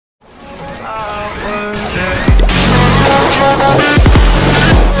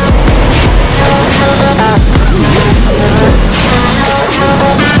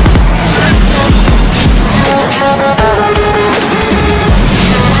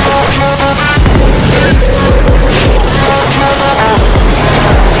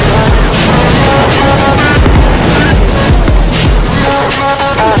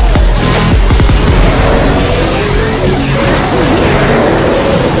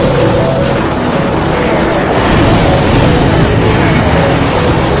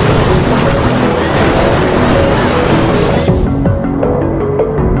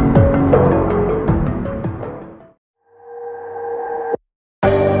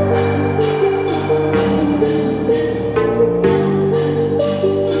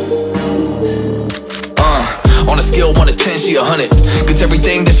she 100. Gets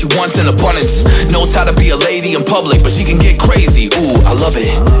everything that she wants in abundance. Knows how to be a lady in public, but she can get crazy, ooh, I love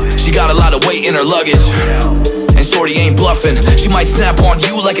it. She got a lot of weight in her luggage, and shorty ain't bluffing. She might snap on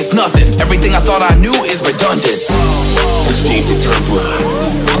you like it's nothing. Everything I thought I knew is redundant. Explosive temper,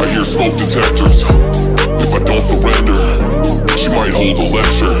 I hear smoke detectors. If I don't surrender, she might hold a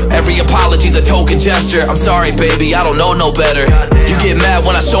lecture. Every apology's a token gesture. I'm sorry, baby, I don't know no better. You get mad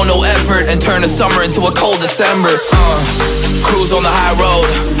when I show no effort and turn the summer into a cold December. Cruise on the high road,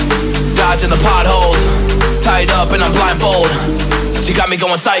 dodging the potholes, tied up and I'm blindfold. She got me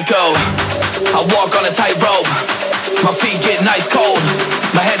going psycho. I walk on a tightrope, my feet getting ice cold,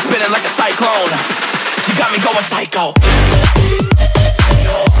 my head spinning like a cyclone. She got me going psycho.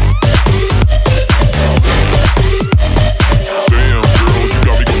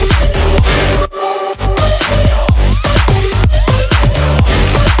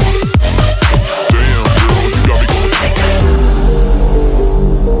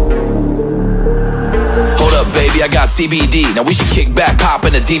 Baby, I got CBD. Now we should kick back, pop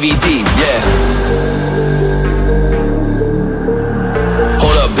in a DVD, yeah.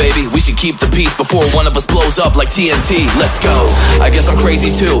 Hold up, baby, we should keep the peace before one of us blows up like TNT. Let's go. I guess I'm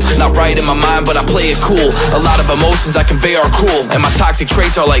crazy too. Not right in my mind, but I play it cool. A lot of emotions I convey are cruel, and my toxic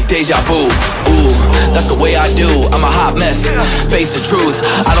traits are like deja vu. Ooh, that's the way I do. I'm a hot mess, face the truth.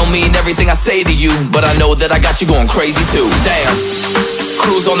 I don't mean everything I say to you, but I know that I got you going crazy too. Damn.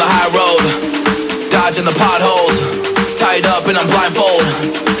 Cruise on the high road, dodging the potholes, tied up and I'm blindfold.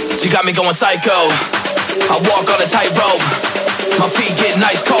 She got me going psycho. I walk on a tightrope, my feet getting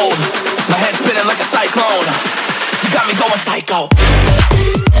ice cold, my head spinning like a cyclone. She got me going psycho.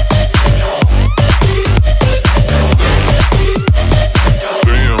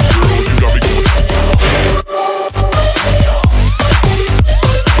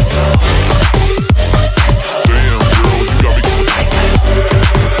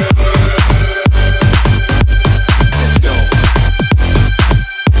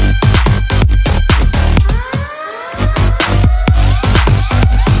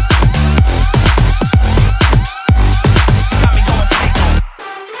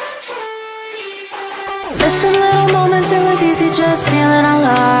 Missing little moments, it was easy just feeling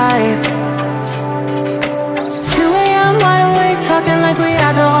alive. 2 AM, wide awake, talking like we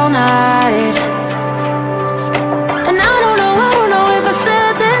had the whole night. And I don't know if I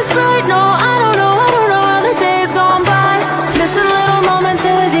said this right. No, I don't know how the days gone by. Missing little moments,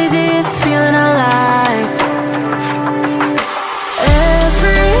 it was easy just feeling alive.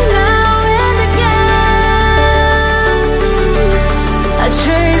 Every now and again, I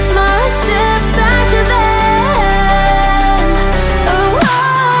trace my steps back to then.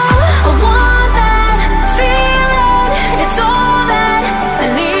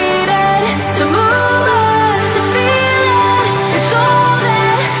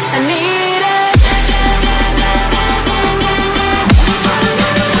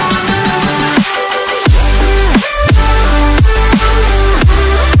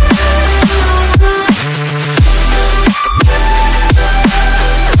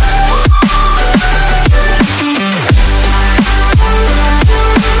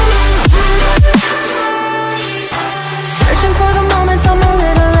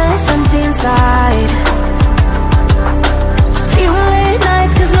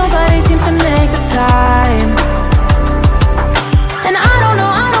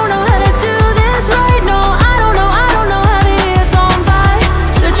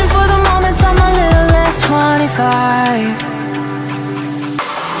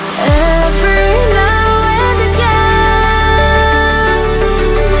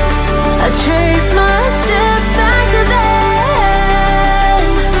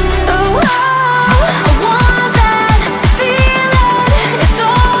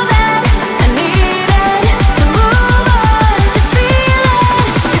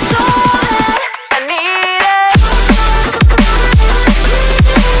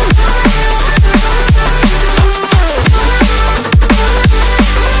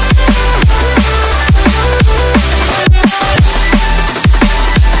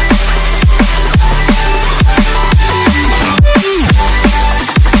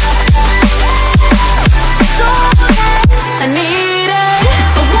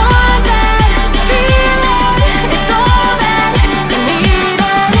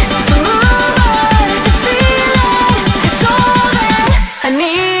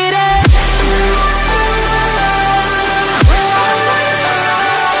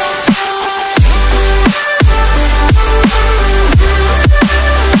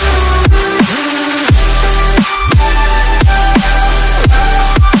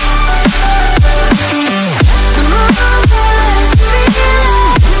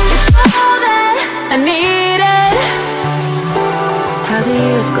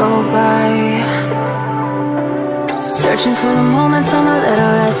 go by. Searching for the moments I'm a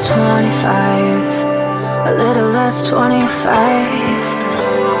little less 25, a little less 25,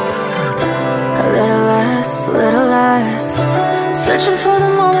 a little less, little less. Searching for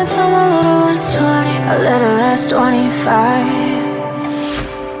the moments I'm a little less 20, a little less 25.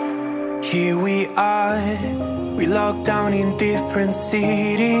 Here we are, we locked down in different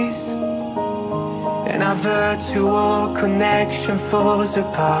cities, and our virtual connection falls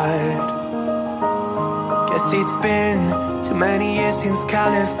apart. Guess it's been too many years since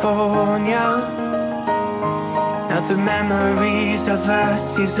California. Now the memories of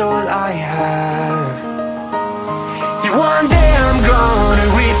us is all I have. See, one day I'm gonna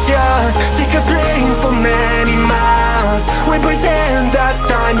reach ya, take a plane for many miles. We pretend that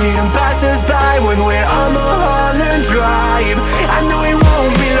time didn't pass us by when we're on Mulholland Drive. I know it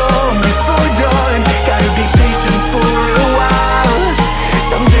won't be long before dawn, gotta be patient for a while.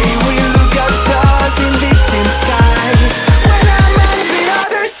 Someday we look at stars in distant sky, when I'm on the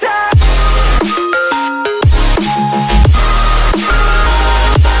other side.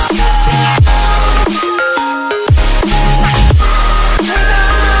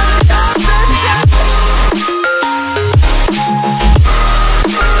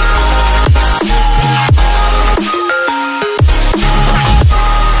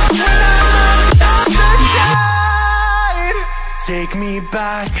 Take me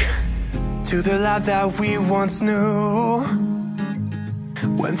back to the life that we once knew,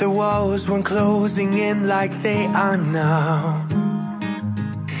 when the walls weren't closing in like they are now.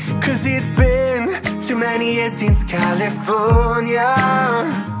 Cause it's been too many years since California.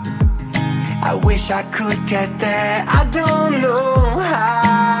 I wish I could get there, I don't know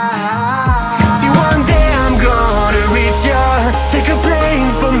how. See, one day I'm gonna reach ya, take a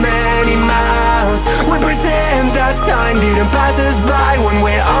plane for many miles. We pretend that time didn't pass us by when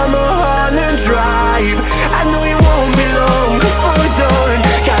we're on